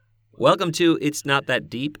Welcome to It's Not That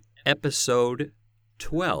Deep, episode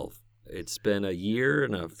 12. It's been a year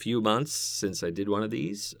and a few months since I did one of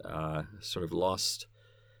these. Sort of lost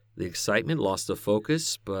the excitement, lost the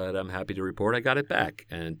focus, but I'm happy to report I got it back.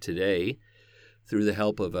 And today, through the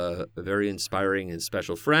help of a very inspiring and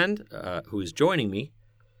special friend who is joining me,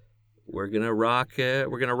 we're gonna rock.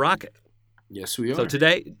 We're gonna rock it. Yes, we are. So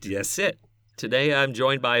today, that's it. Today I'm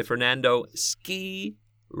joined by Fernando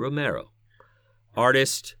Romero.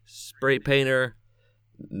 Artist, spray painter,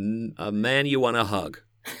 a man you want to hug.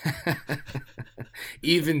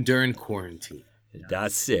 Even during quarantine.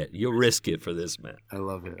 That's it. You'll risk it for this man. I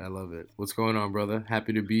love it. What's going on, brother?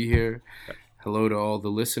 Happy to be here. Hello to all the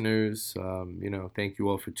listeners. Thank you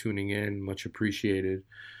all for tuning in. Much appreciated.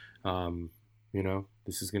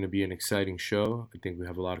 This is going to be an exciting show. I think we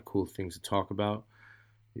have a lot of cool things to talk about.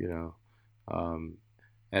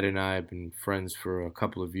 Ed and I have been friends for a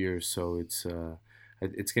couple of years, so it's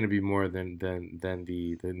going to be more than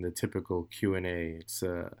the typical Q&A. It's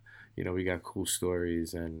we got cool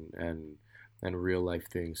stories and real life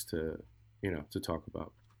things to talk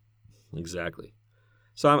about. Exactly.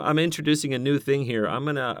 So I'm introducing a new thing here.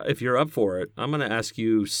 If you're up for it, I'm gonna ask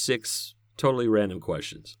you 6 totally random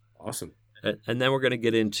questions. Awesome. And then we're gonna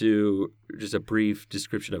get into just a brief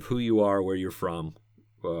description of who you are, where you're from,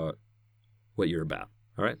 what you're about.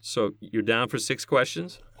 All right, so you're down for 6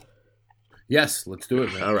 questions? Yes, let's do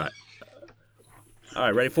it, man. All right,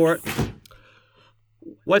 ready for it?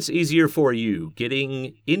 What's easier for you,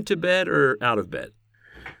 getting into bed or out of bed?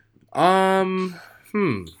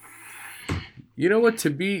 You know what? To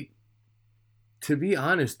be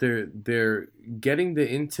honest, they're getting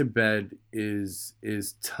into bed is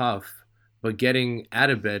tough, but getting out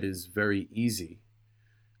of bed is very easy.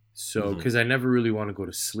 So, because I never really want to go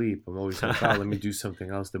to sleep. I'm always like, let me do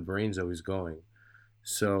something else. The brain's always going.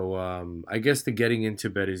 So, I guess the getting into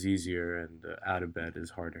bed is easier and out of bed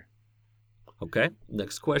is harder. Okay.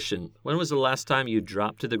 Next question. When was the last time you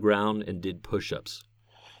dropped to the ground and did push-ups?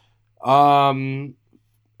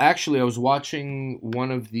 Actually, I was watching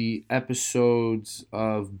one of the episodes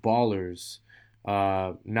of Ballers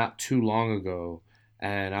not too long ago.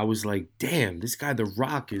 And I was like, damn, this guy, The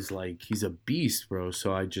Rock, is like, he's a beast, bro.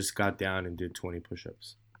 So I just got down and did 20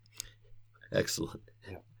 push-ups. Excellent.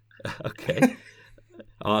 Yeah. Okay.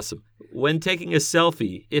 Awesome. When taking a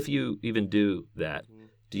selfie, if you even do that,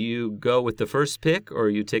 do you go with the first pic or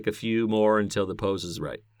you take a few more until the pose is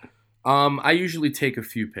right? I usually take a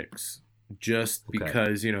few pics just Okay.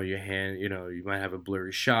 because, your hand, you might have a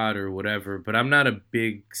blurry shot or whatever. But I'm not a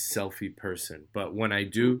big selfie person. But when I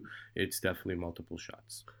do, it's definitely multiple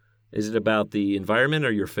shots. Is it about the environment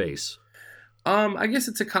or your face? I guess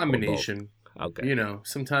it's a combination. Okay.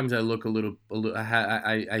 Sometimes I look a little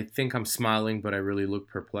I think I'm smiling, but I really look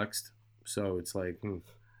perplexed. So it's like,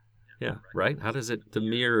 Yeah, right? How does it, the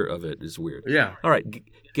mirror of it is weird. Yeah. All right.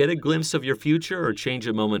 Get a glimpse of your future or change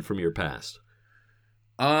a moment from your past?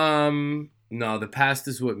 No, the past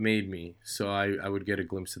is what made me. So I would get a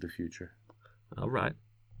glimpse of the future. All right.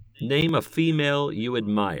 Name a female you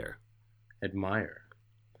admire. Admire.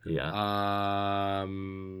 Yeah.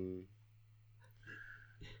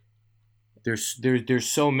 There's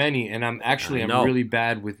so many, and I'm really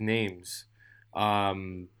bad with names.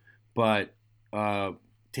 But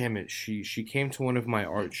damn it, she came to one of my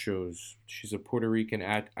art shows. She's a Puerto Rican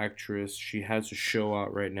actress. She has a show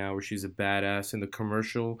out right now where she's a badass. In the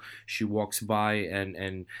commercial, she walks by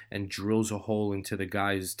and drills a hole into the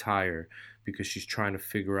guy's tire because she's trying to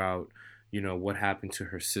figure out, what happened to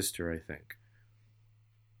her sister, I think.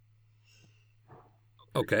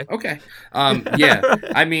 Okay. Yeah.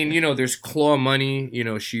 I mean, there's Claw Money.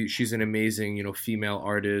 She's an amazing, female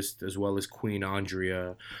artist, as well as Queen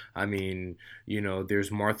Andrea. I mean, there's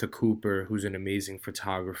Martha Cooper, who's an amazing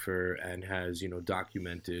photographer and has,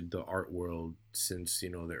 documented the art world since,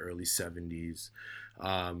 the early 70s.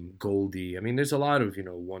 Goldie. I mean, there's a lot of,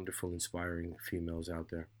 wonderful, inspiring females out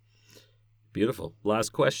there. Beautiful. Last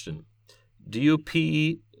question. Do you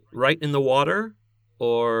pee right in the water?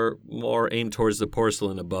 Or more aim towards the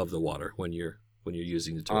porcelain above the water when you're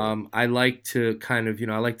using the toilet? I like to kind of,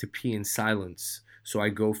 I like to pee in silence. So I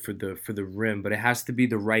go for the rim, but it has to be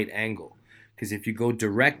the right angle. Because if you go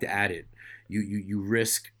direct at it, you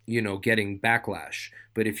risk, getting backlash.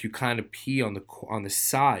 But if you kind of pee on the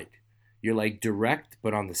side, you're like direct,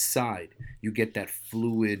 but on the side, you get that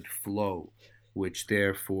fluid flow, which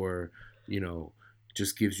therefore,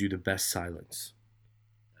 just gives you the best silence.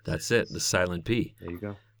 That's it, the silent P. There you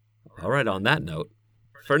go. All right, on that note,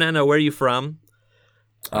 Fernando, where are you from?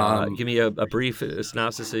 Give me a brief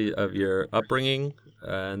synopsis of your upbringing,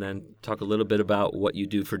 and then talk a little bit about what you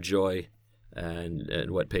do for joy and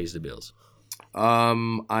what pays the bills? I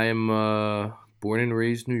am born and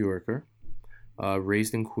raised New Yorker,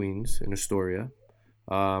 raised in Queens, in Astoria.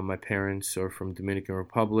 My parents are from Dominican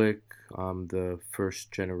Republic. I'm the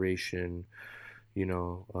first generation, you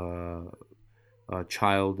know,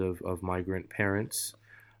 child of migrant parents.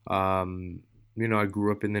 I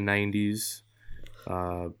grew up in the 90s,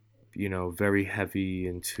 uh, very heavy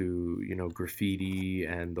into, graffiti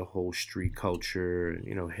and the whole street culture,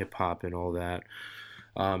 hip hop and all that.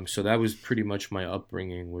 So that was pretty much my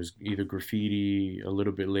upbringing, was either graffiti. A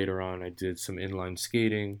little bit later on, I did some inline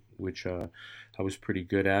skating, which I was pretty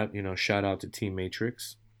good at. Shout out to Team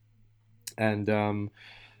Matrix. And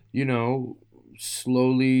you know,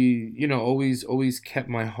 slowly, always kept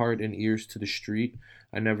my heart and ears to the street.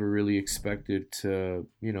 I never really expected to,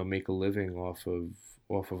 make a living off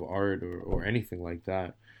of art or anything like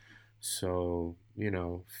that. So,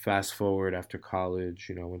 fast forward after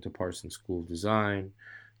college, I went to Parsons School of Design.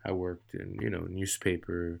 I worked in,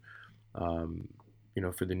 newspaper, um,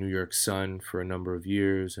 for the New York Sun for a number of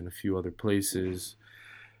years and a few other places.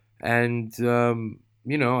 And,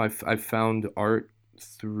 I found art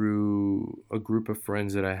through a group of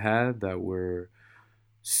friends that I had that were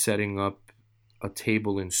setting up a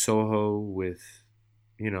table in Soho with,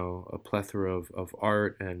 a plethora of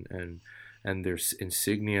art and their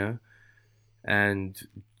insignia. And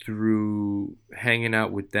through hanging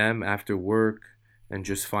out with them after work and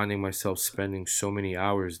just finding myself spending so many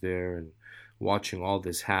hours there and watching all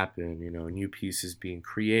this happen, new pieces being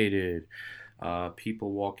created,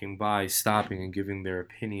 people walking by, stopping and giving their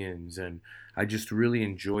opinions. And I just really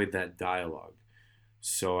enjoyed that dialogue.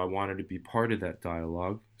 So I wanted to be part of that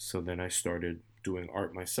dialogue. So then I started doing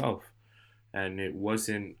art myself. And it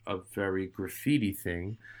wasn't a very graffiti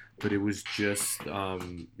thing, but it was just,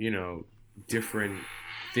 different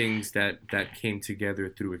things that came together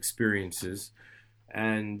through experiences.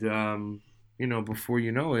 And, before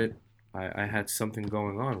you know it, I had something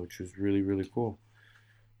going on, which was really, really cool.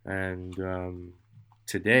 And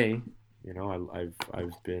today,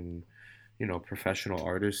 I've been, professional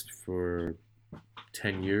artist for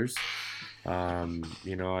 10 years.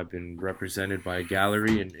 I've been represented by a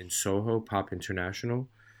gallery in Soho, Pop International.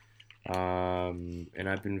 And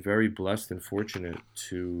I've been very blessed and fortunate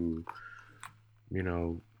to, you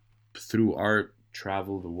know, through art,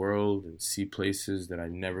 travel the world and see places that I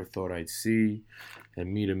never thought I'd see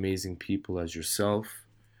and meet amazing people as yourself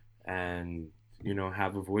and,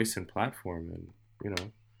 have a voice and platform.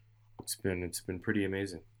 And, it's been pretty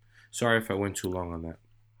amazing. Sorry if I went too long on that.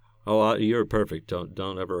 Oh, you're perfect.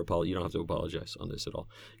 Don't ever apologize. You don't have to apologize on this at all.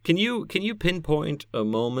 Can you pinpoint a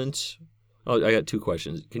moment? Oh, I got two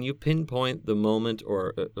questions. Can you pinpoint the moment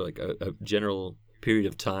or like a general period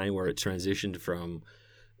of time where it transitioned from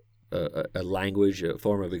a language, a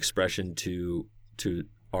form of expression to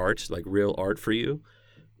art, like real art for you,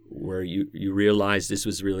 where you realized this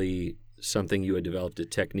was really something you had developed a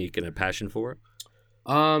technique and a passion for?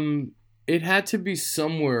 It had to be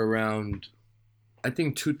somewhere around, I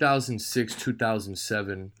think 2006,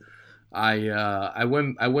 2007. I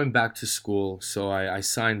went back to school, so I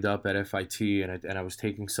signed up at FIT and I was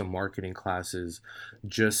taking some marketing classes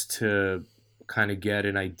just to kind of get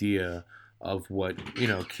an idea of what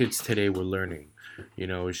kids today were learning.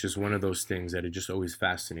 It's just one of those things that it just always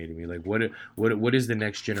fascinated me. Like what is the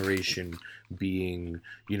next generation being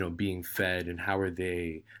fed, and how are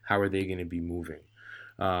they going to be moving?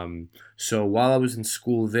 So while I was in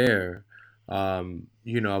school there, I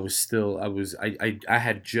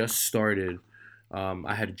had just started,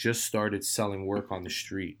 selling work on the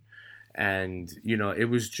street, and it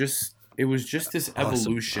was just this Awesome.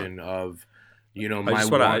 evolution of, I my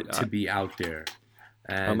just want want to. to be out there,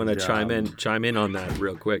 I'm gonna and chime in on that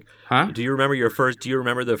real quick. huh? Do you remember your first? Do you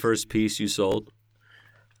remember the first piece you sold?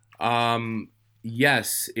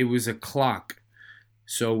 Yes, it was a clock.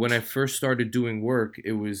 So when I first started doing work,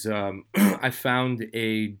 it was I found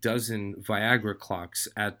a dozen Viagra clocks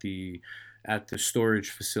at the storage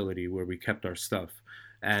facility where we kept our stuff,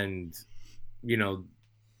 and you know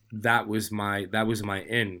that was my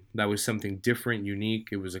in. That was something different, unique.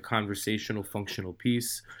 It was a conversational, functional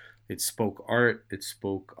piece. It spoke art. It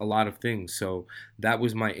spoke a lot of things. So that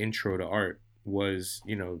was my intro to art. Was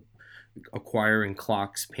acquiring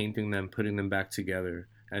clocks, painting them, putting them back together,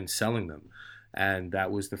 and selling them. And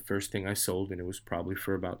that was the first thing I sold, and it was probably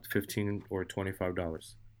for about $15 or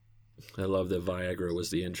 $25. I love that Viagra was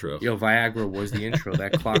the intro. Yo, Viagra was the intro.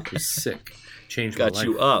 That clock was sick. Changed my Got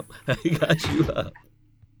you life. up. Got you up.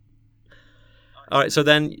 All right. So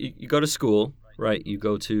then you go to school, right? You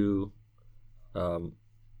go to um,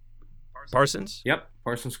 Parsons. Yep,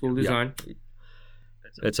 Parsons School of Yeah. Design.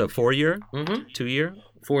 It's a 4-year, Mm-hmm. 2-year.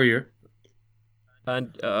 4-year.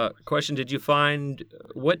 And question: did you find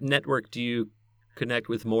what network do you connect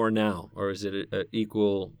with more now, or is it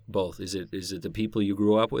equal both? Is it the people you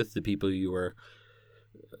grew up with, the people you were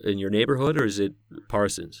in your neighborhood, or is it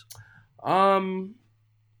Parsons? Um,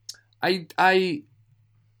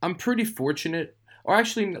 I'm pretty fortunate, or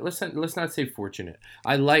actually, let's not say fortunate.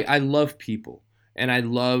 I love people, and I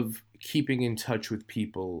love keeping in touch with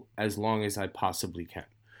people as long as I possibly can.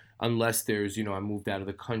 Unless there's, I moved out of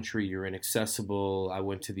the country, you're inaccessible, I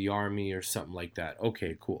went to the army or something like that.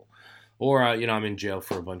 Okay, cool. Or I'm in jail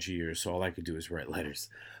for a bunch of years, so all I could do is write letters.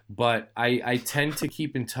 But I tend to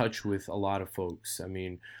keep in touch with a lot of folks. I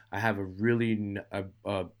mean, I have a really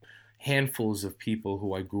handfuls of people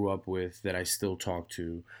who I grew up with that I still talk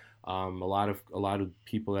to. A lot of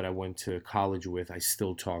people that I went to college with, I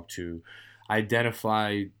still talk to. I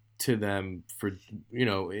identify to them for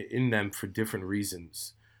in them for different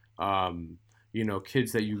reasons. Um,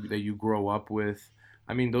 Kids that you grow up with.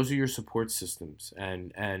 I mean, those are your support systems,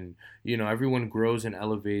 and everyone grows and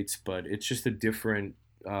elevates, but it's just a different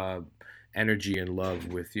uh, energy and love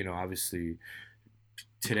with obviously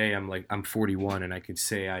today I'm 41 and I could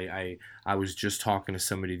say I was just talking to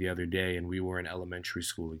somebody the other day and we were in elementary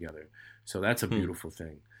school together. So that's a beautiful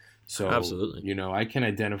thing. So, Absolutely. I can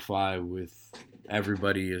identify with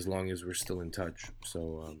everybody as long as we're still in touch.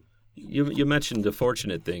 So, You mentioned the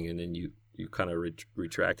fortunate thing, and then you kind of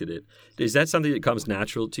retracted it. Is that something that comes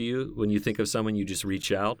natural to you when you think of someone? You just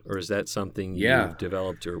reach out, or is that something yeah. you've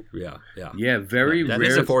developed? Or yeah. Yeah, very That rare.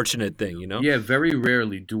 is a fortunate thing, Yeah, very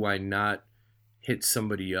rarely do I not hit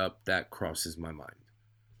somebody up that crosses my mind.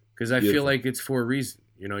 Because I feel Beautiful. like it's for a reason.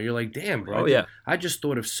 You're like, damn, bro. Oh yeah. I just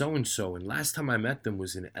thought of so and so, and last time I met them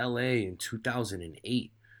was in L.A. in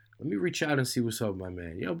 2008. Let me reach out and see what's up, my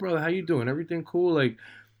man. Yo, brother, how you doing? Everything cool? Like,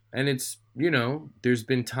 and it's there's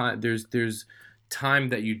been time there's time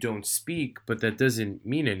that you don't speak, but that doesn't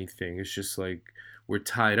mean anything. It's just like we're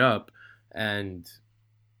tied up, and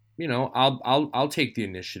I'll take the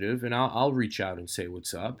initiative and I'll reach out and say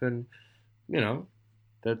what's up, and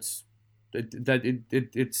that's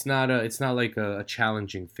it's not like a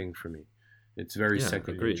challenging thing for me. It's very Yeah,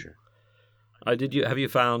 second agreed. nature. Have you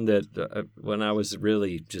found that when I was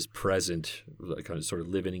really just present, like kind of sort of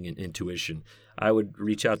living in intuition, I would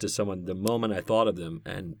reach out to someone the moment I thought of them,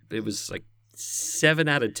 and it was like 7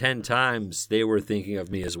 out of 10 times they were thinking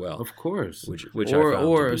of me as well. Of course. Which or I found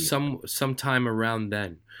or to be sometime around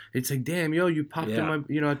then. It's like, damn, yo, you popped in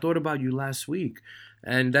yeah. my I thought about you last week.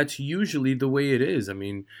 And that's usually the way it is. I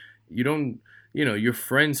mean, you don't you're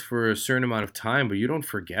friends for a certain amount of time, but you don't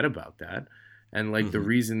forget about that. And like the Mhm.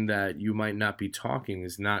 reason that you might not be talking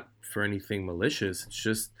is not for anything malicious. It's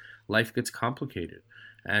just life gets complicated.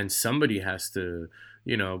 And somebody has to,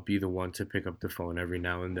 be the one to pick up the phone every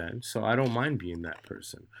now and then. So I don't mind being that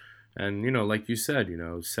person. And, like you said,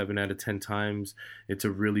 7 out of 10 times, it's a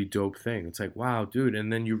really dope thing. It's like, wow, dude.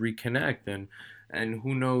 And then you reconnect, and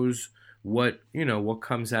who knows what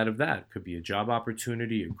comes out of that. Could be a job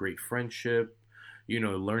opportunity, a great friendship,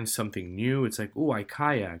 learn something new. It's like, oh, I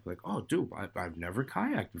kayak. Like, oh, dude, I've never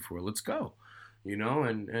kayaked before. Let's go.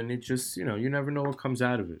 And it just, you never know what comes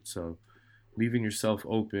out of it. So leaving yourself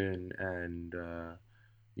open and,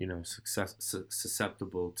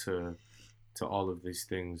 susceptible to all of these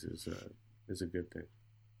things is a good thing.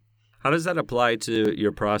 How does that apply to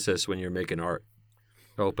your process when you're making art?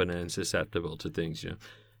 Open and susceptible to things,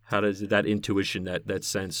 How does that intuition, that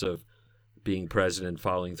sense of being present and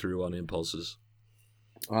following through on impulses?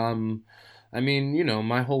 I mean,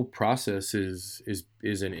 my whole process is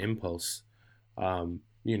an impulse.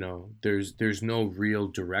 There's no real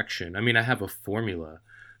direction. I mean, I have a formula,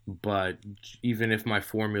 but even if my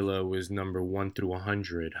formula was number 1 through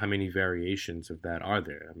 100, how many variations of that are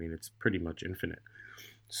there? I mean, it's pretty much infinite.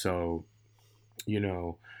 So, you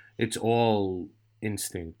know, it's all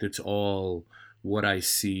instinct. It's all what I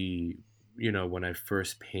see, when I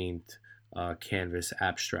first paint canvas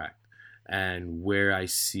abstract, and where I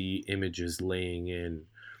see images laying in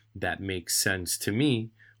that make sense to me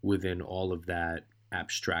within all of that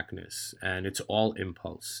abstractness. And it's all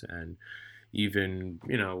impulse. And even,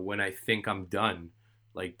 when I think I'm done,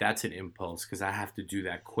 like that's an impulse because I have to do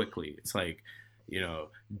that quickly. It's like,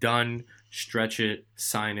 done, stretch it,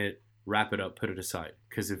 sign it, wrap it up, put it aside.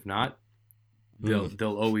 Because if not,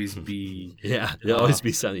 they'll always be there'll always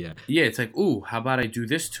be something. Yeah, it's like, ooh, how about I do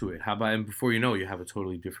this to it? How about, and before you know, you have a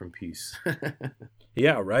totally different piece.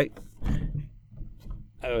 Yeah, right.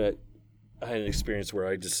 I had an experience where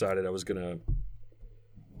I decided I was gonna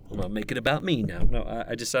make it about me now. No,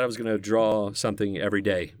 I decided I was gonna draw something every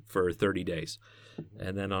day for 30 days,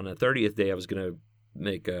 and then on the 30th day I was gonna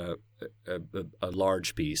make a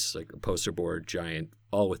large piece, like a poster board, giant,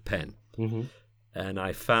 all with pen. Mm-hmm. And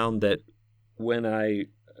I found that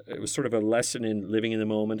it was sort of a lesson in living in the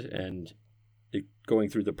moment and going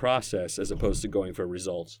through the process as opposed to going for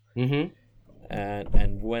results. Mm-hmm.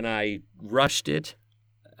 And when I rushed it,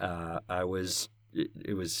 it was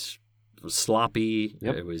sloppy.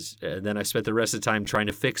 Yep. And then I spent the rest of the time trying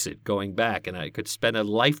to fix it, going back, and I could spend a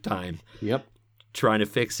lifetime Yep. trying to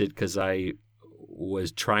fix it because I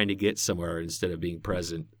was trying to get somewhere instead of being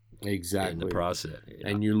present Exactly. in the process.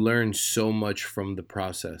 And you learn so much from the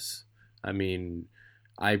process. I mean,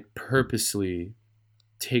 I purposely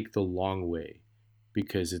take the long way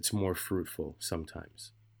because it's more fruitful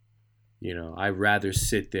sometimes. I'd rather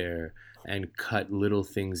sit there and cut little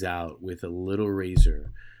things out with a little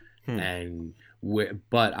razor,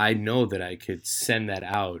 but I know that I could send that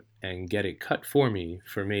out and get it cut for me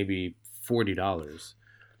for maybe $40.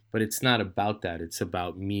 But it's not about that. It's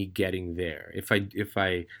about me getting there. If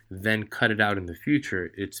I then cut it out in the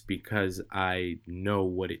future, it's because I know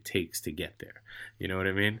what it takes to get there. You know what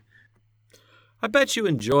I mean? I bet you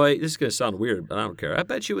enjoy, this is going to sound weird, but I don't care. I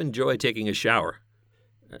bet you enjoy taking a shower.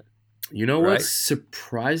 You know Right? what?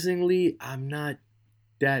 Surprisingly, I'm not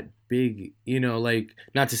that big. Like,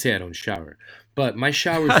 not to say I don't shower, but my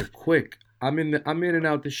showers are quick. I'm in and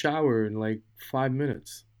out the shower in like 5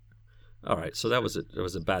 minutes. All right, so that was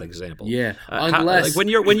a bad example. Yeah, like when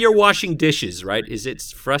you're washing dishes, right? Is it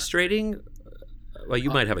frustrating? Well,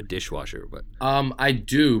 you might have a dishwasher, but I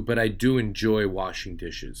do, but I do enjoy washing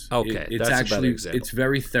dishes. Okay, it's that's a actually better example. It's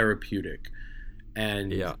very therapeutic,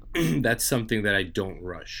 and Yeah. that's something that I don't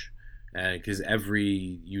rush, because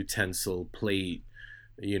every utensil, plate,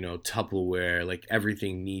 Tupperware, like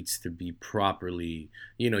everything needs to be properly.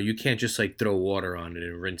 You can't just like throw water on it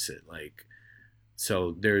and rinse it, like.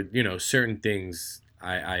 So there, certain things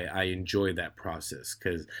I enjoy that process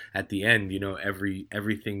because at the end,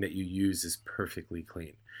 everything that you use is perfectly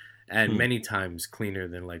clean, and many times cleaner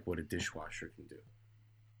than like what a dishwasher can do.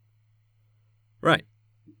 Right.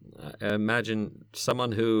 I imagine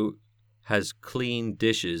someone who has clean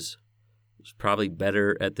dishes is probably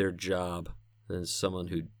better at their job than someone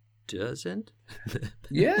who doesn't.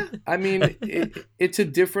 Yeah, I mean, it's a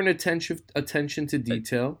different attention to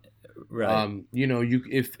detail. Right.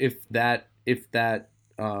 If that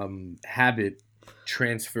habit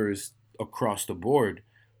transfers across the board,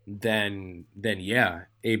 then yeah,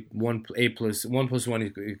 a plus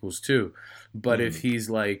one equals two. But if he's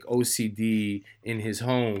like OCD in his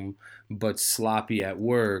home but sloppy at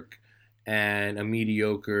work and a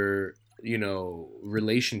mediocre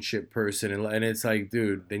relationship person, and it's like,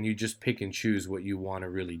 dude, then you just pick and choose what you want to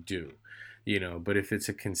really do, but if it's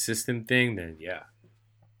a consistent thing, then yeah.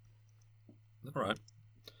 All right.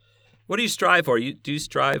 What do you strive for? Do you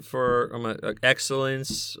strive for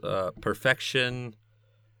excellence, perfection?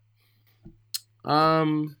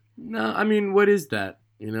 No, I mean, what is that?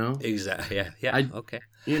 Exactly. Yeah. Okay.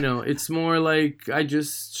 It's more like I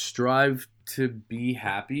just strive to be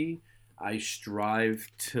happy. I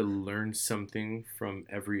strive to learn something from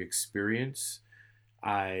every experience.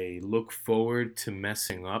 I look forward to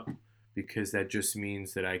messing up because that just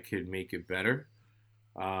means that I could make it better.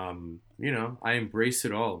 I embrace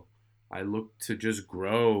it all. I look to just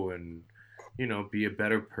grow and, be a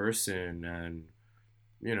better person and,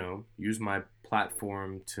 use my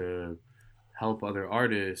platform to help other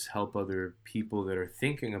artists, help other people that are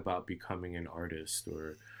thinking about becoming an artist,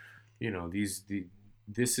 or,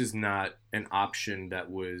 this is not an option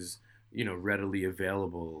that was, readily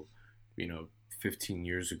available, 15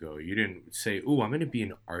 years ago. You didn't say, "Ooh, I'm going to be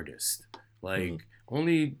an artist." Like,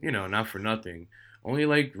 only, not for nothing. Only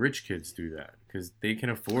like rich kids do that because they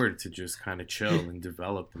can afford to just kind of chill and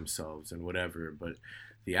develop themselves and whatever. But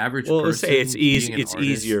the average person, let's say it's easy. It's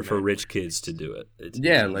artist, easier for rich kids to do it. It's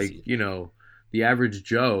like the average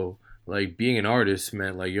Joe, like being an artist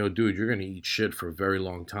meant like, yo, dude, you're gonna eat shit for a very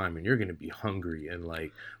long time and you're gonna be hungry and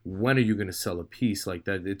like, when are you gonna sell a piece like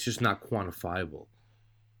that? It's just not quantifiable,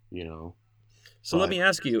 So let me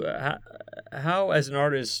ask you, how as an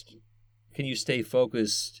artist can you stay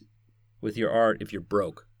focused with your art if you're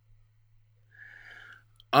broke?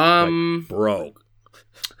 Like broke.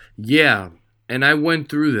 Yeah, and I went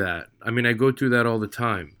through that. I mean, I go through that all the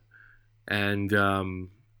time, and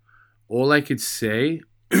all I could say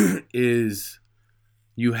is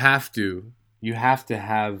you have to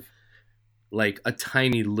have like a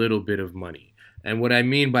tiny little bit of money. And what I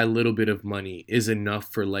mean by little bit of money is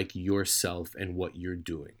enough for like yourself and what you're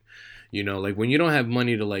doing. Like when you don't have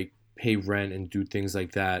money to like pay rent and do things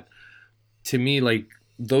like that, to me, like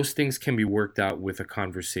those things can be worked out with a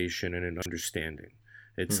conversation and an understanding.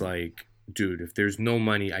 It's like, dude, if there's no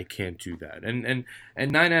money, I can't do that. And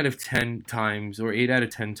 9 out of 10 times, or 8 out of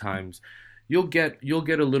 10 times, you'll get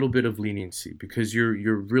a little bit of leniency because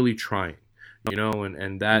you're really trying, Hmm.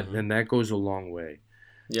 and that goes a long way.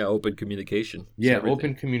 Yeah, open communication is Yeah, everything.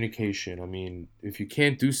 open communication. I mean, if you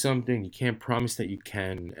can't do something, you can't promise that you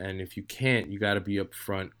can, and if you can't, you got to be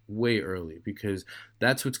upfront way early, because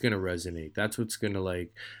that's what's gonna resonate. That's what's gonna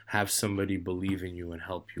like have somebody believe in you and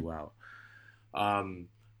help you out. Um,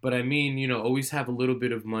 but I mean, always have a little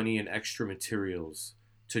bit of money and extra materials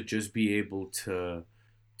to just be able to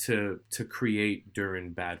create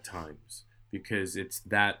during bad times, because it's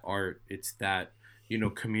that art, it's that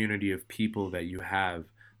community of people that you have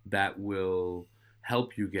that will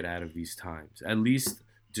help you get out of these times. At least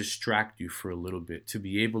distract you for a little bit to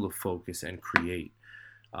be able to focus and create.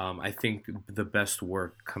 I think the best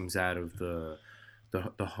work comes out of the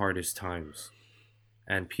hardest times,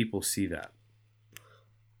 and people see that.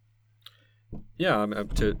 Yeah,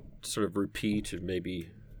 to sort of repeat and maybe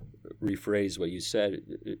rephrase what you said,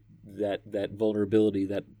 that vulnerability,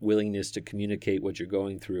 that willingness to communicate what you're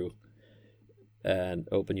going through and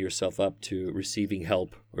open yourself up to receiving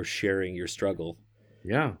help or sharing your struggle.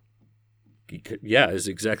 Yeah. Yeah, is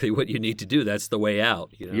exactly what you need to do. That's the way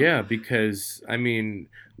out, you know? Yeah, because I mean,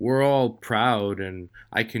 we're all proud and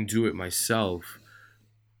I can do it myself.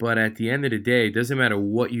 But at the end of the day, it doesn't matter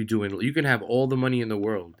what you do. You can have all the money in the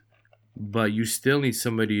world, but you still need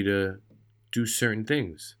somebody to do certain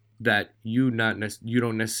things that you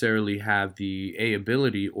don't necessarily have the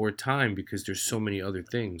ability or time, because there's so many other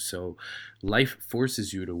things. So life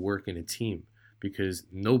forces you to work in a team, because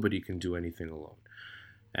nobody can do anything alone.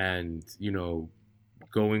 And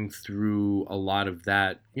going through a lot of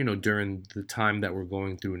that, during the time that we're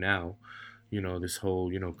going through now, this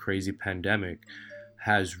whole, crazy pandemic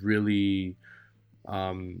has really,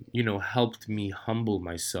 helped me humble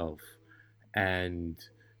myself and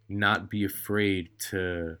not be afraid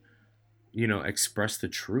to, express the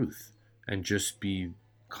truth and just be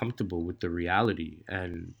comfortable with the reality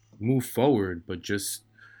and move forward. But just,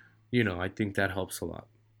 I think that helps a lot.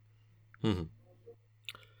 Hmm.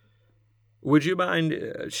 Would you mind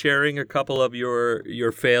sharing a couple of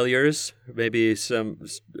your failures? Maybe some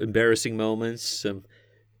embarrassing moments, some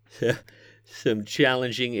some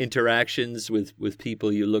challenging interactions with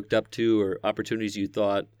people you looked up to, or opportunities you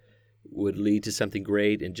thought would lead to something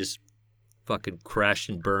great and just fucking crashed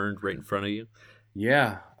and burned right in front of you.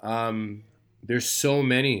 Yeah. There's so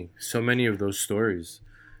many of those stories.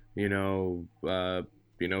 You know, uh,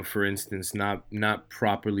 for instance, not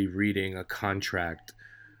properly reading a contract,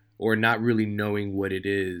 or not really knowing what it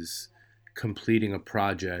is, completing a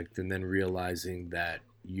project and then realizing that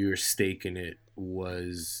your stake in it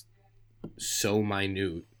was so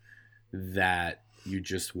minute that you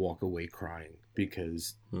just walk away crying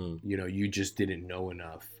because Hmm. you just didn't know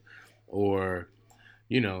enough, or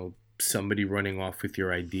somebody running off with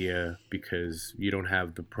your idea because you didn't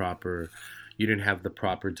have the proper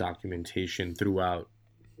documentation throughout.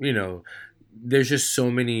 you know there's just so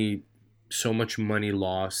much money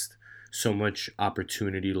lost, so much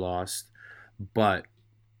opportunity lost. But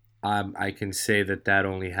I can say that that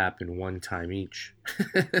only happened one time each,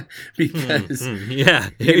 Hmm. because Hmm. Yeah,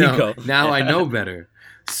 there you go. now I know better.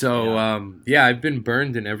 So Yeah. yeah, I've been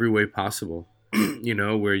burned in every way possible.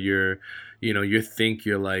 Where you think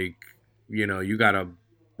you're like, you got a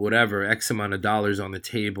whatever X amount of dollars on the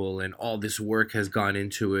table and all this work has gone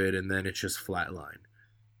into it, and then it's just flatline.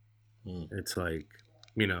 Hmm. It's like,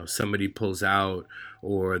 somebody pulls out,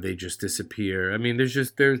 or they just disappear. I mean, there's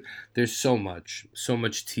so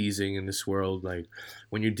much teasing in this world. Like,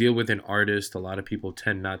 when you deal with an artist, a lot of people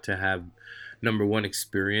tend not to have number one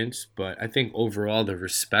experience, but I think overall they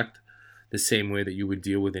respect the same way that you would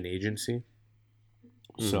deal with an agency.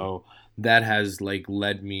 Hmm. So that has like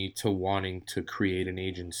led me to wanting to create an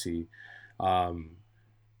agency, um,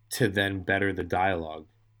 to then better the dialogue,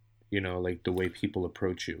 like the way people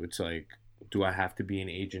approach you. It's like, do I have to be an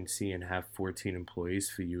agency and have 14 employees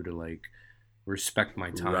for you to like respect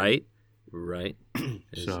my time? Right. Right.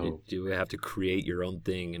 So, You have to create your own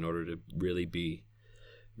thing in order to really be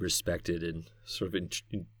respected and sort of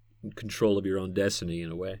in control of your own destiny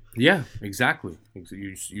in a way. yeah, exactly.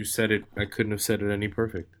 You said it. I couldn't have said it any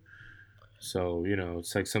perfect. So,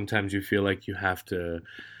 it's like sometimes you feel like you have to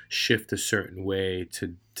shift a certain way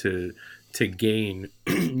to gain,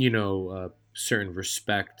 certain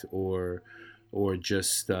respect, or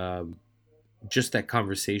just that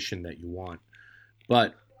conversation that you want.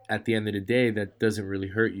 But at the end of the day, that doesn't really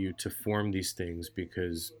hurt you to form these things,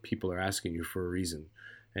 because people are asking you for a reason,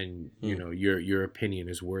 and Hmm. your opinion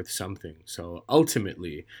is worth something. So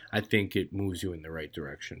ultimately, I think it moves you in the right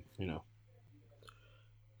direction.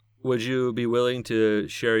 Would you be willing to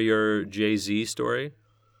share your Jay-Z story?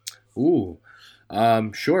 Ooh,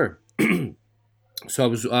 sure. So I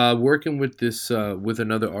was working with this with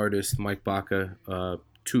another artist, Mike Baca,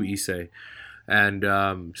 to Issei,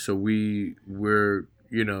 and so we were,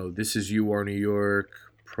 this is You Are New York,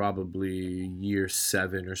 probably year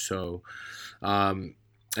 7 or so. Um,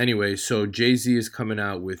 anyway, so Jay Z is coming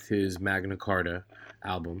out with his Magna Carta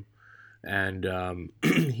album, and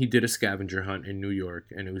he did a scavenger hunt in New York,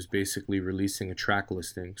 and it was basically releasing a track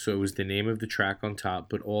listing. So it was the name of the track on top,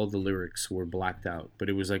 but all the lyrics were blacked out. But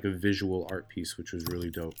it was like a visual art piece, which was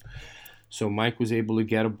really dope. So Mike was able to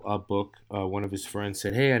get a book. One of his friends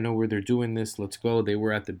said, "Hey, I know where they're doing this. Let's go." They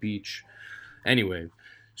were at the beach. Anyway,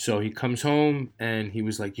 so he comes home and he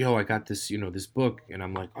was like, "Yo, I got this, this book," and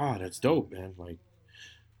I'm like, "Oh, that's dope, man. Like,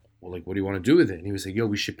 well, like, what do you want to do with it?" And he was like, "Yo,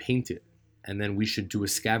 we should paint it, and then we should do a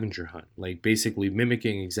scavenger hunt, like basically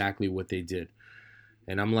mimicking exactly what they did."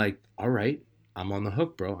 And I'm like, "All right, I'm on the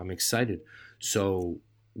hook, bro. I'm excited." So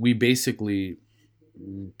we basically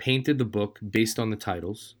painted the book based on the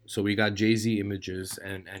titles. So we got Jay Z images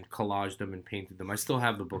and collaged them and painted them. I still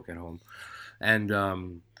have the book at home, and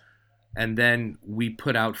then we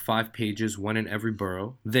put out 5 pages, one in every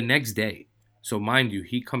borough, the next day. So mind you,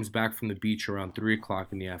 he comes back from the beach around 3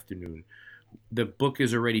 o'clock in the afternoon. The book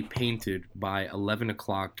is already painted by 11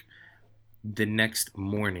 o'clock the next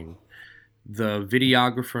morning. The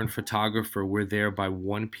videographer and photographer were there by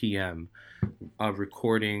 1 p.m.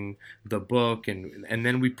 Recording the book, and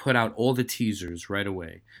then we put out all the teasers right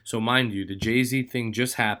away. So mind you, the Jay-Z thing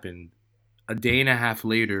just happened. A day and a half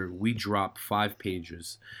later, we dropped 5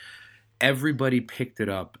 pages. Everybody picked it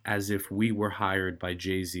up as if we were hired by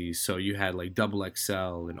Jay-Z. So you had like Double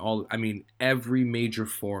XL and all, I mean, every major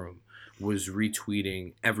forum was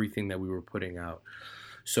retweeting everything that we were putting out.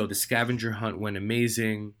 So the scavenger hunt went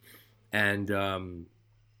amazing, and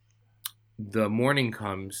the morning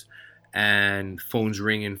comes and phones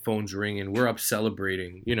ringing. We're up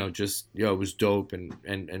celebrating, just, it was dope,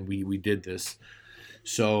 and we did this.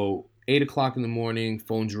 So 8 o'clock in the morning,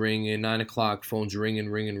 phones ringing. 9 o'clock, phones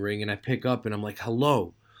ringing. I pick up and I'm like,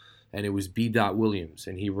 "Hello," and it was B. Dot Williams,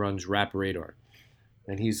 and he runs Rap Radar.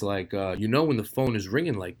 And he's like, when the phone is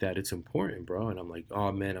ringing like that, it's important, bro. And I'm like,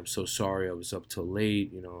 "Oh man, I'm so sorry. I was up till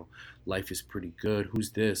late. Life is pretty good. Who's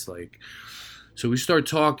this?" Like, so we start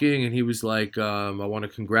talking, and he was like, "I want to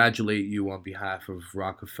congratulate you on behalf of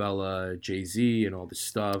Rockefeller, Jay Z, and all this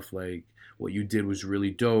stuff. Like, what you did was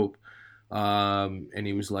really dope." And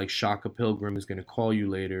he was like, "Shaka Pilgrim is going to call you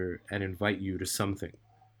later and invite you to something."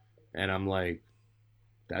 And I'm like,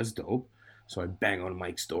 "That's dope." So I bang on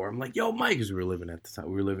Mike's door. I'm like, "Yo, Mike," because we were living at the time.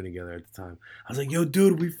 We were living together at the time. I was like, "Yo,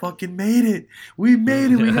 dude, we fucking made it. We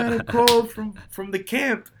made it. We got a call from the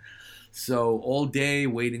camp." So all day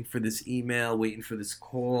waiting for this email, waiting for this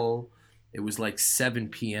call. It was like 7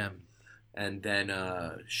 p.m. And then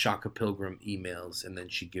Shaka Pilgrim emails, and then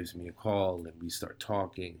she gives me a call, and we start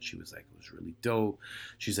talking. She was like, "It was really dope."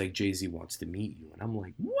 She's like, "Jay-Z wants to meet you." And I'm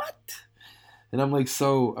like, "What?" And I'm like,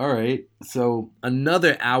 "So, all right." So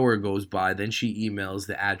another hour goes by. Then she emails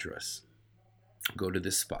the address. Go to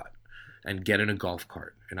this spot and get in a golf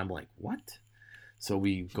cart. And I'm like, "What?" So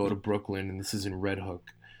we go to Brooklyn, and this is in Red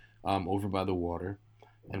Hook, over by the water.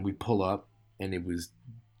 And we pull up, and it was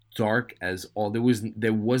dark as all. There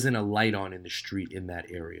wasn't a light on in the street in that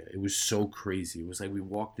area. It was so crazy. It was like we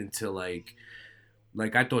walked into like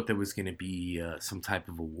I thought there was gonna be some type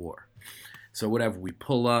of a war. So whatever, we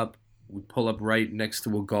pull up. We pull up right next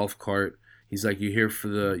to a golf cart. He's like, You here for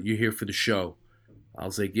the show?" I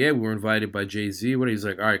was like, "Yeah, we were invited by Jay-Z." What? He's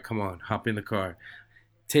like, "All right, come on, hop in the car."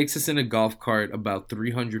 Takes us in a golf cart about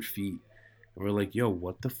 300 feet. And we're like, "Yo,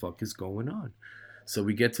 what the fuck is going on?" So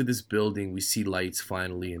we get to this building, we see lights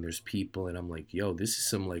finally, and there's people, and I'm like, "Yo, this is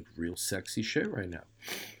some like real sexy shit right now."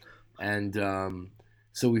 And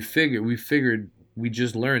so we figured we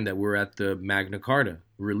just learned that we're at the Magna Carta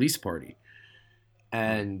release party,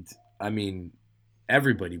 and I mean,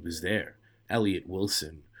 everybody was there. Elliot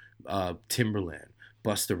Wilson, Timberland,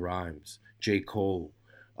 Busta Rhymes, J. Cole,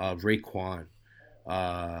 Raekwon.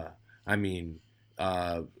 Uh, I mean,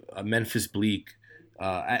 Memphis Bleak.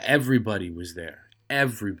 Everybody was there.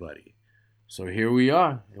 Everybody. So here we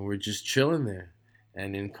are, and we're just chilling there.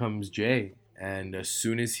 And in comes Jay. And as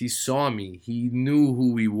soon as he saw me, he knew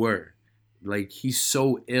who we were. Like, he's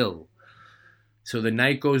so ill. So the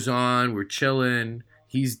night goes on, we're chilling.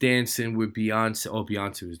 He's dancing with Beyonce. Oh,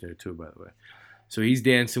 Beyonce was there too, by the way. So he's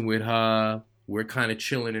dancing with her. We're kind of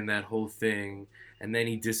chilling in that whole thing. And then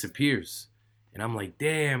he disappears. And I'm like,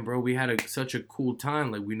 "Damn, bro, we had such a cool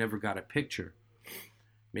time. Like, we never got a picture."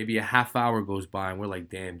 Maybe a half hour goes by, and we're like,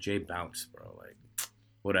 "Damn, Jay bounced, bro. Like,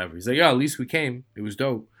 whatever. He's like, "Yo, at least we came. It was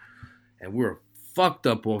dope." And we were fucked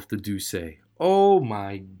up off the Douce. Oh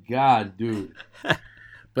my god, dude.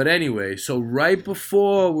 But anyway, so right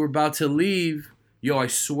before we're about to leave, yo, I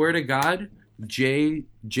swear to God,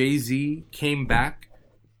 Jay-Z came back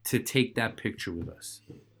to take that picture with us.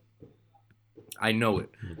 I know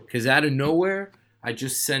it. Because out of nowhere, I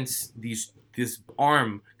just sensed this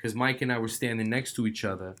arm, because Mike and I were standing next to each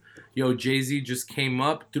other. Yo, Jay-Z just came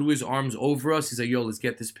up, threw his arms over us. He's like, yo, let's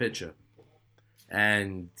get this picture.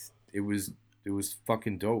 And it was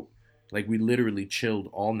fucking dope. Like, we literally chilled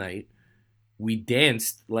all night. We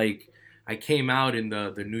danced. Like, I came out in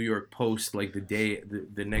the New York Post like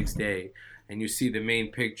the next day, and you see the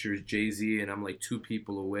main picture is Jay-Z, and I'm like 2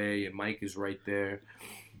 people away, and Mike is right there.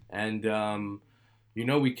 And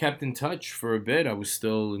we kept in touch for a bit. I was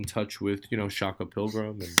still in touch with Shaka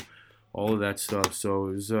Pilgrim and all of that stuff. So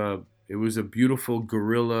it was a beautiful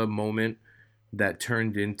guerrilla moment that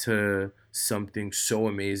turned into something so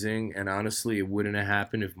amazing. And honestly, it wouldn't have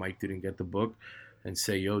happened if Mike didn't get the book and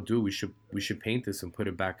say, "Yo, dude, we should paint this and put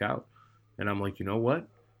it back out." And I'm like, you know what,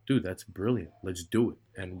 dude, that's brilliant. Let's do it.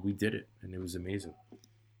 And we did it, and it was amazing.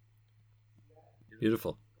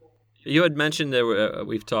 Beautiful. You had mentioned that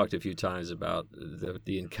we've talked a few times about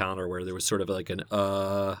the encounter where there was sort of like an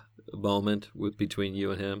moment between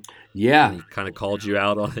you and him. Yeah. And he kind of called you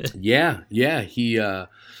out on it. Yeah. He,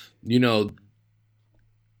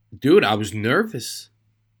 dude, I was nervous.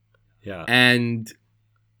 Yeah. And,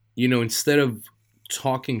 instead of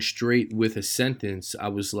talking straight with a sentence, I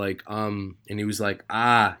was like, and he was like,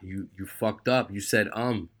 you fucked up. You said,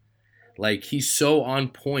 like, he's so on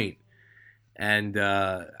point. And,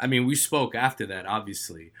 we spoke after that,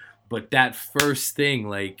 obviously, but that first thing,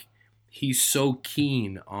 like, he's so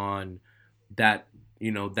keen on that,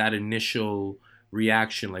 that initial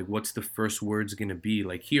reaction. Like, what's the first words going to be?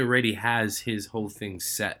 Like, he already has his whole thing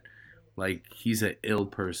set. Like, he's an ill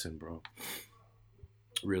person, bro.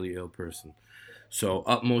 Really ill person. So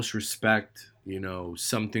utmost respect,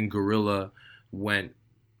 something guerrilla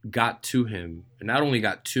got to him, and not only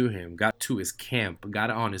got to him, got to his camp, got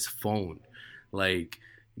it on his phone, like,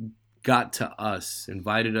 got to us,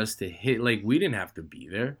 invited us to hit, like, we didn't have to be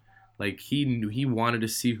there. Like, he wanted to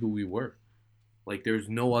see who we were. Like, there's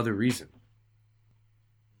no other reason.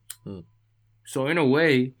 So in a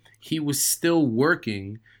way, he was still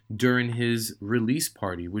working during his release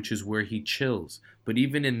party, which is where he chills. But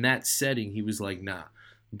even in that setting, he was like, nah,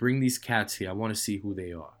 bring these cats here. I want to see who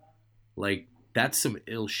they are. Like, that's some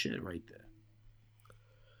ill shit right there.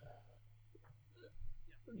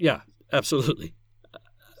 Yeah, absolutely.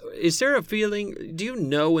 Is there a feeling, do you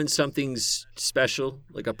know when something's special,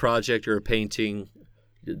 like a project or a painting,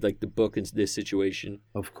 like the book in this situation?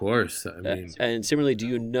 Of course. I mean, and similarly, do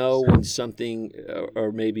you know when something,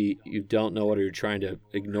 or maybe you don't know it, or you're trying to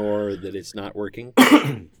ignore that it's not working?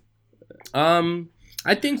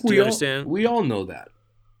 I think we all know that.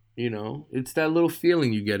 It's that little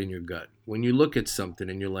feeling you get in your gut when you look at something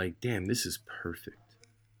and you're like, damn, this is perfect.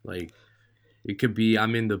 Like, it could be,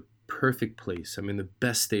 I'm in the perfect place. I'm in the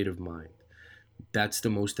best state of mind. That's the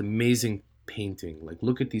most amazing painting. Like,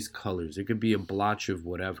 look at these colors. It could be a blotch of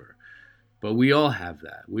whatever. But we all have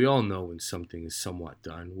that. We all know when something is somewhat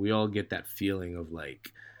done. We all get that feeling of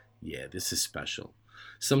like, yeah, this is special.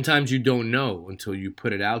 Sometimes you don't know until you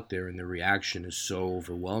put it out there and the reaction is so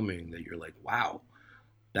overwhelming that you're like, wow,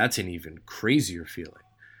 that's an even crazier feeling.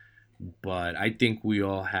 But I think we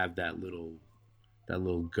all have that little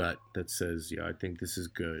gut that says, yeah, I think this is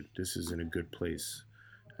good. This is in a good place.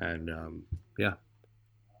 And yeah.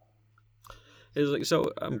 It's like,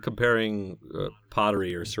 so I'm comparing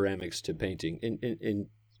pottery or ceramics to painting. In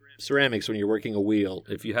ceramics, when you're working a wheel,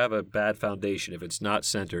 if you have a bad foundation, if it's not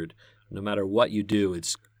centered, no matter what you do,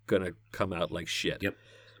 it's going to come out like shit. Yep.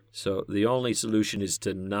 So the only solution is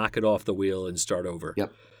to knock it off the wheel and start over.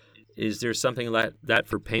 Yep. Is there something like that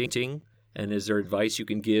for painting? And is there advice you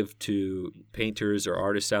can give to painters or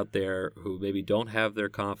artists out there who maybe don't have their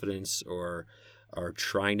confidence or are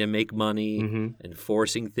trying to make money and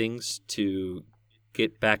forcing things to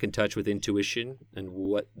get back in touch with intuition and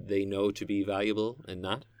what they know to be valuable and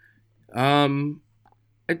not?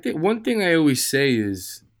 I think one thing I always say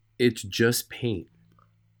is it's just paint.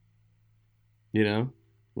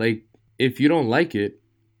 Like, if you don't like it,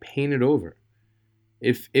 paint it over.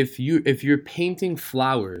 If you're painting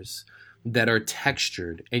flowers that are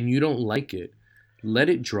textured and you don't like it, let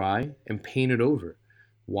it dry and paint it over.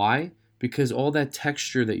 Why? Because all that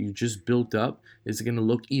texture that you just built up is going to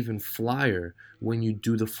look even flyer when you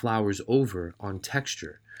do the flowers over on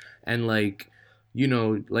texture. And like,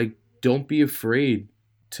 don't be afraid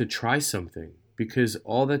to try something, because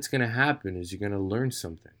all that's going to happen is you're going to learn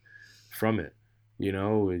something from it. You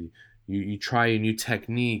know, you try a new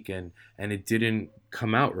technique and it didn't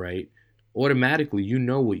come out right, automatically you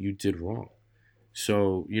know what you did wrong.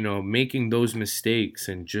 So, making those mistakes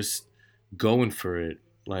and just going for it,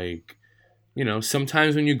 like,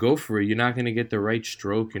 sometimes when you go for it, you're not going to get the right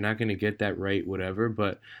stroke, you're not going to get that right whatever,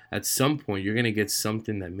 but at some point you're going to get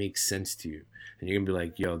something that makes sense to you. And you're going to be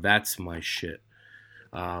like, yo, that's my shit.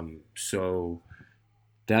 So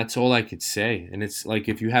that's all I could say. And it's like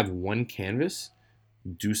if you have one canvas,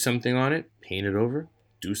 do something on it, paint it over,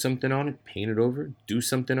 do something on it, paint it over, do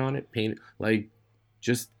something on it, paint it. Like,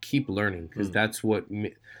 just keep learning, because that's what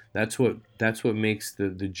makes the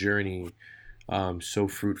journey so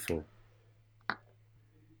fruitful.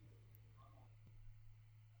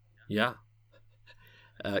 Yeah.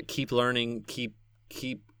 Keep learning. Keep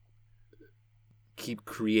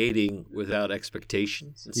creating without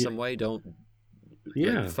expectations in Yeah, some way. Don't like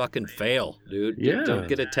yeah, fucking fail, dude. Don't yeah,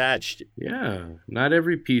 get attached. yeah. Not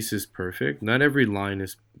every piece is perfect. Not every line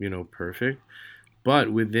is perfect.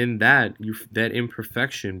 But within that, that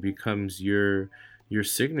imperfection becomes your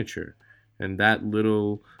signature, and that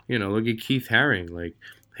little, look at Keith Haring. Like,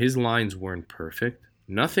 his lines weren't perfect.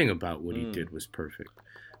 Nothing about what he Mm. did was perfect,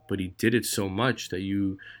 but he did it so much that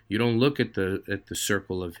you don't look at the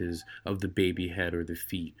circle of the baby head or the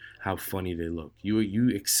feet, how funny they look.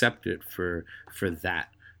 You accept it for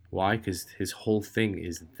that. Why? Because his whole thing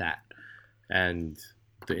is that, and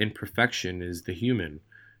the imperfection is the human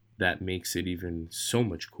that makes it even so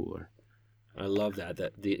much cooler. I love that.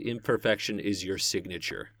 That the imperfection is your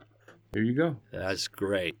signature. There you go. That's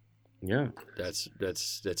great. Yeah,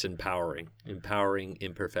 That's empowering. Empowering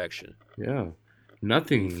imperfection. yeah. Being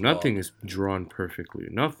Nothing flawed. is drawn perfectly.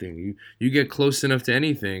 Nothing. You get close enough to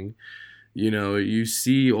anything, you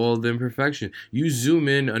see all the imperfection. You zoom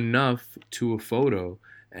in enough to a photo,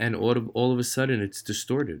 and all of a sudden it's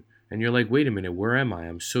distorted. And you're like, wait a minute, where am I?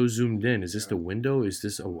 I'm so zoomed in. Is this the window? Is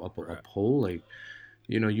this a Right. pole? Like,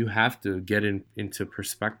 you have to get into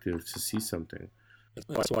perspective to see something.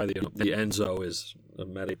 That's why the Enzo is a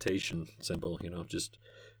meditation symbol. Just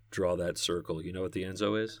draw that circle. You know what the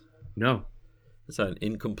Enzo is? No. It's an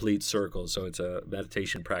incomplete circle, so it's a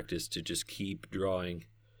meditation practice to just keep drawing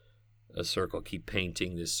a circle, keep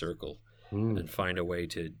painting this circle, Mm, and find a way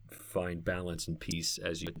to find balance and peace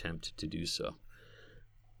as you attempt to do so.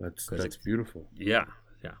 Because that's beautiful. yeah,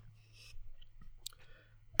 yeah.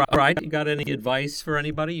 All right, you got any advice for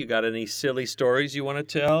anybody? You got any silly stories you want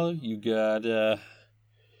to tell? You got any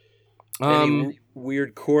Um,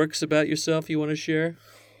 weird quirks about yourself you want to share?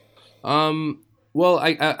 Um, well,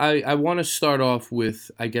 I want to start off with,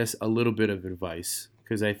 I guess, a little bit of advice,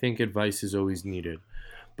 because I think advice is always needed.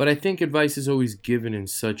 But I think advice is always given in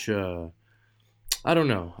such a, I don't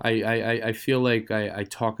know. I feel like I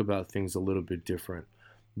talk about things a little bit different.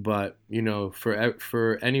 But,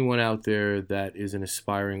 for anyone out there that is an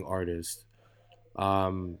aspiring artist,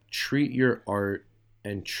 treat your art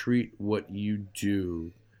and treat what you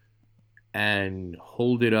do and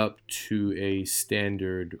hold it up to a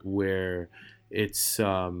standard where it's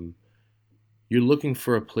you're looking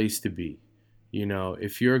for a place to be.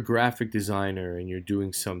 If you're a graphic designer and you're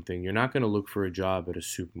doing something, you're not going to look for a job at a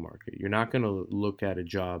supermarket. You're not going to look at a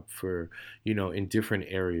job for, in different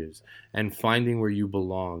areas. And finding where you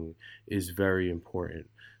belong is very important.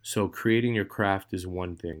 So creating your craft is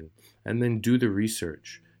one thing, and then do the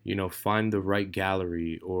research. Find the right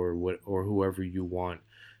gallery or whoever you want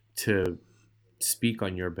to speak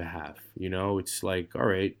on your behalf. It's like, all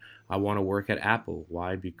right, I want to work at Apple.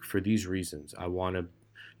 Why? For these reasons. I want to,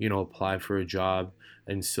 apply for a job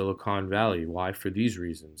in Silicon Valley. Why? For these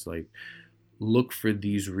reasons. Like, look for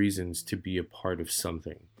these reasons to be a part of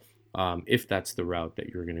something. If that's the route that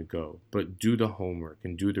you're going to go. But do the homework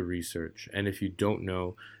and do the research. And if you don't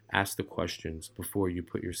know, ask the questions before you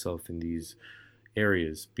put yourself in these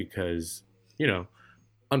areas, because, you know,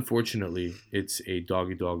 unfortunately, it's a dog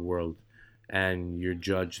eat dog world, and you're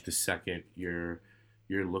judged the second you're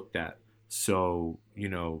looked at. So,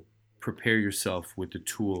 prepare yourself with the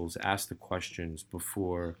tools, ask the questions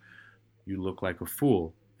before you look like a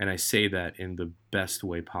fool. And I say that in the best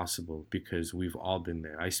way possible, because we've all been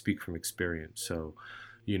there. I speak from experience. So,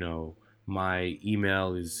 you know, my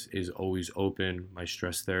email is always open, my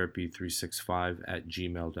stress therapy 365 at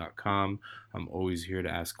gmail.com. I'm always here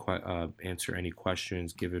to answer any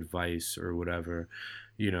questions, give advice or whatever,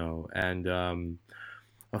 And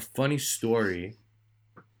a funny story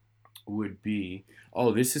would be,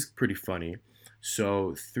 oh, this is pretty funny.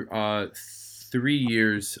 So, 3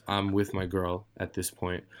 years I'm with my girl at this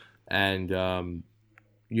point, and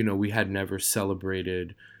we had never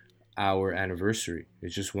celebrated our anniversary.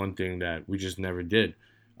 It's just one thing that we just never did.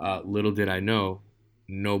 Little did I know,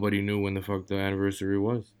 nobody knew when the fuck the anniversary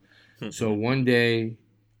was. So one day,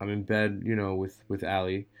 I'm in bed, with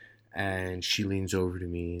Allie, and she leans over to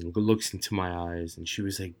me and looks into my eyes, and she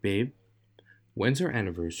was like, "Babe, when's our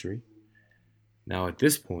anniversary?" Now at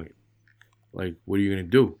this point, like, what are you gonna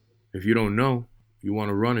do? If you don't know, you want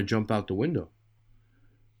to run and jump out the window.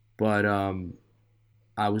 But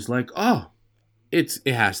I was like, "Oh, it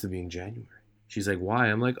has to be in January." She's like, "Why?"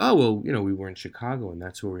 I'm like, "Oh, well, we were in Chicago and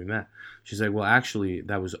that's where we met." She's like, "Well, actually,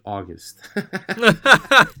 that was August."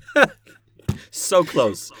 So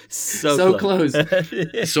close. So close.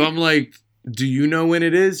 So I'm like, "Do you know when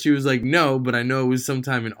it is?" She was like, "No, but I know it was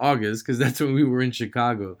sometime in August because that's when we were in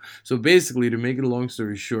Chicago." So basically, to make it a long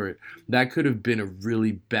story short, that could have been a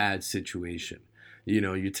really bad situation.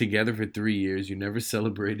 You're together for 3 years. You never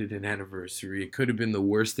celebrated an anniversary. It could have been the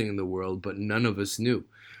worst thing in the world, but none of us knew.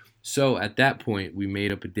 So at that point, we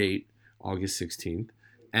made up a date, August 16th,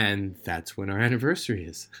 and that's when our anniversary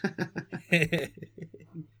is.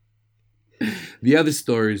 The other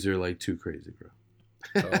stories are like too crazy, bro.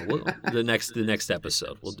 The next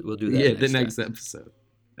episode, we'll do that. Yeah, the next episode.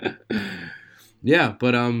 Yeah,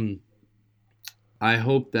 but I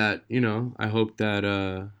hope that I hope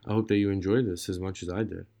that you enjoyed this as much as I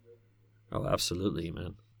did. Oh, absolutely,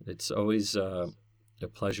 man. It's always a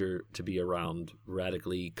pleasure to be around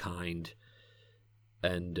radically kind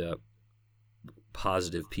and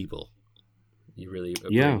positive people. You really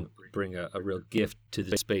bring a real gift to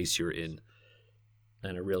the space you're in,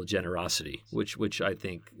 and a real generosity, which I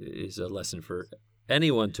think is a lesson for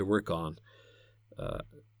anyone to work on,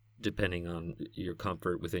 depending on your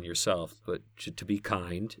comfort within yourself. But to be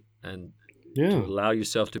kind and to allow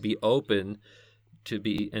yourself to be open, to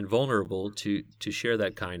be and vulnerable to share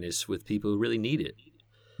that kindness with people who really need it.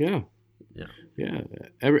 Yeah.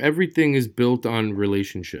 Everything is built on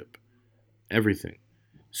relationship. Everything.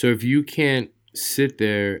 So if you can't sit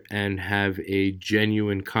there and have a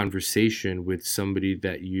genuine conversation with somebody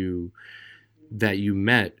that you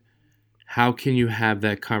met, how can you have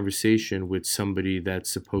that conversation with somebody that's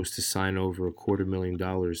supposed to sign over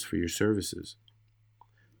 $250,000 for your services?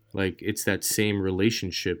 Like, it's that same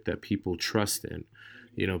relationship that people trust in.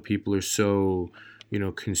 People are so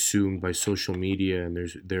consumed by social media, and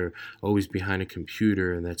they're always behind a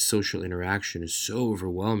computer, and that social interaction is so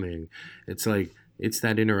overwhelming. It's like, it's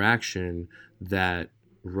that interaction that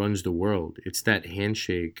runs the world. It's that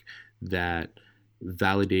handshake that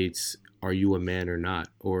validates, are you a man or not,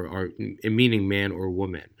 or meaning man or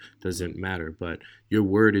woman, doesn't matter, but your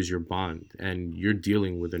word is your bond, and you're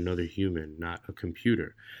dealing with another human, not a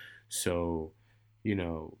computer. So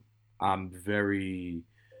I'm very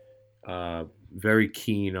very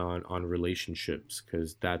keen on relationships,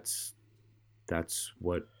 because that's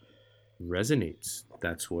what resonates.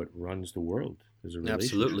 That's what runs the world, is a relationship.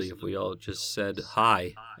 Absolutely. If we all just said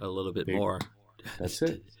hi a little bit more, that's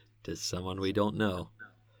it. To someone we don't know.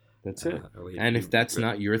 That's it. And if that's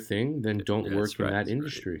not your thing, then don't work in that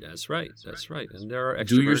industry. That's right. And there are extroverts.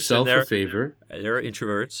 Do yourself a favor. There are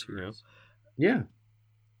introverts, Yeah.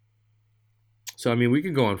 So, I mean, we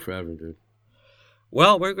could go on forever, dude.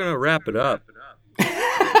 Well, we're going to wrap it up.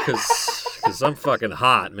 Because I'm fucking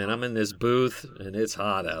hot, man. I'm in this booth, and it's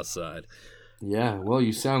hot outside. Yeah, well,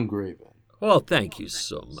 you sound great, man. Well, thank you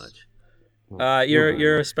so much.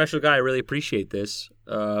 You're a special guy. I really appreciate this.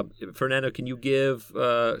 Fernando, can you give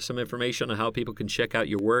some information on how people can check out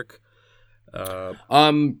your work? Yeah.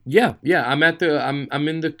 I'm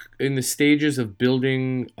in the stages of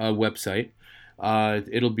building a website.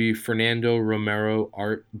 It'll be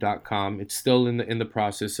FernandoRomeroArt.com. It's still in the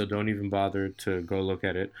process, so don't even bother to go look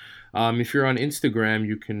at it. If you're on Instagram,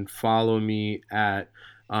 you can follow me at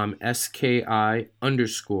SKI_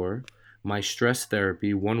 My Stress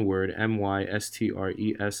Therapy, one word,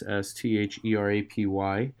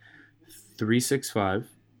 MYSTRESSTHERAPY 365,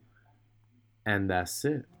 and that's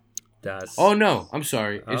it. Oh no, I'm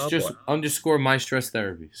sorry. It's just _ My Stress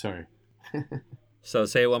Therapy. Sorry. So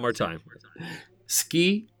say it one more time.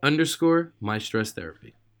 ski _ My Stress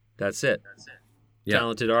Therapy. That's it. Yeah.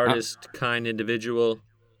 Talented artist, kind individual,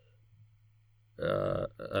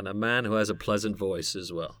 and a man who has a pleasant voice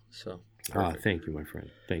as well. So. Thank you, my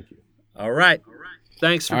friend. Thank you. All right.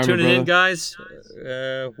 Thanks for tuning in, guys.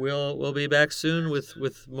 We'll be back soon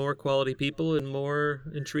with more quality people and more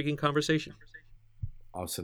intriguing conversation. Awesome.